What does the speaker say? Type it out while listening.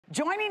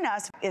Joining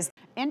us is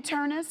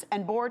internist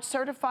and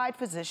board-certified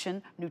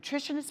physician,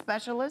 nutritionist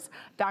specialist,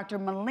 Dr.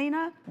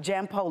 Melina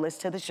Jampolis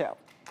to the show.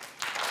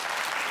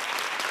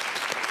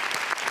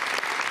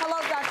 Hello,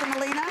 Dr.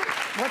 Melina.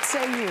 What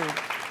say you?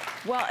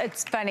 Well,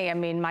 it's funny. I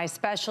mean, my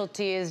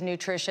specialty is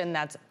nutrition.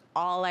 That's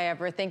all I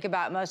ever think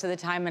about most of the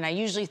time, and I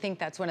usually think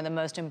that's one of the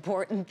most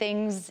important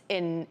things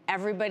in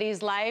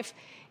everybody's life.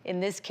 In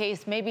this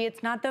case, maybe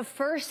it's not the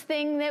first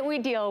thing that we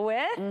deal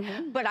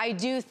with, but I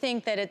do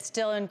think that it's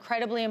still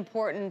incredibly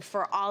important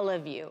for all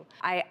of you.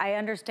 I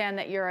understand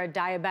that you're a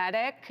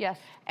diabetic. Yes.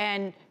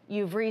 And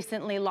you've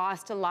recently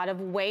lost a lot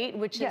of weight,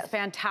 which Yes. is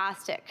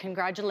fantastic.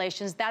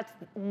 Congratulations. That's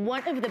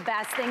one of the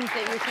best things that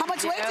you can do. How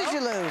much weight did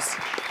you lose?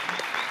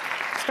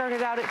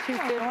 Started out at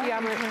 250,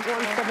 I'm at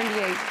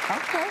 178.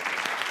 Okay.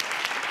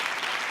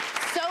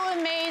 So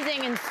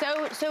amazing and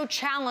so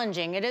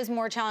challenging. It is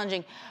more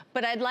challenging,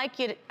 but I'd like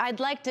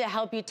to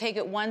help you take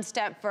it one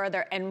step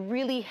further and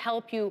really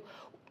help you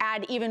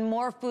add even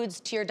more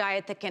foods to your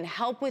diet that can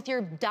help with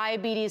your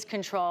diabetes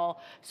control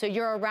so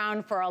you're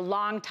around for a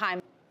long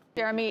time.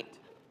 Jeremy,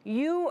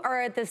 you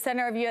are at the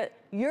center of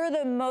you're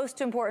the most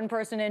important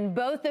person in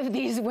both of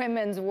these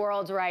women's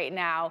worlds right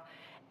now.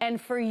 And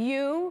for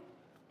you,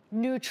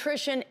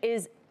 nutrition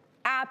is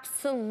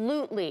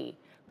absolutely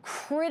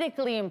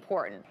critically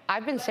important.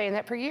 I've been saying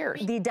that for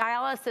years. The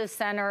dialysis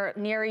center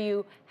near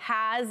you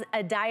has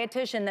a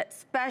dietitian that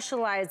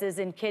specializes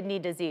in kidney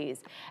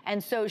disease.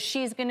 And so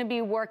she's gonna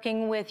be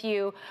working with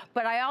you.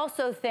 But I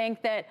also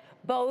think that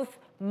both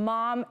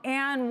mom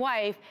and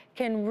wife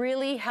can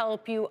really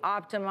help you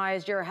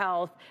optimize your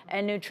health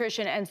and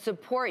nutrition and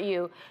support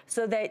you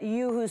so that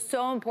you, who's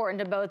so important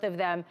to both of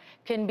them,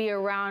 can be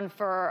around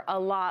for a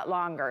lot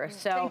longer.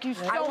 So Thank you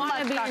so I want to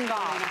much, be Dr.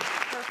 involved. Melina.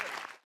 Perfect.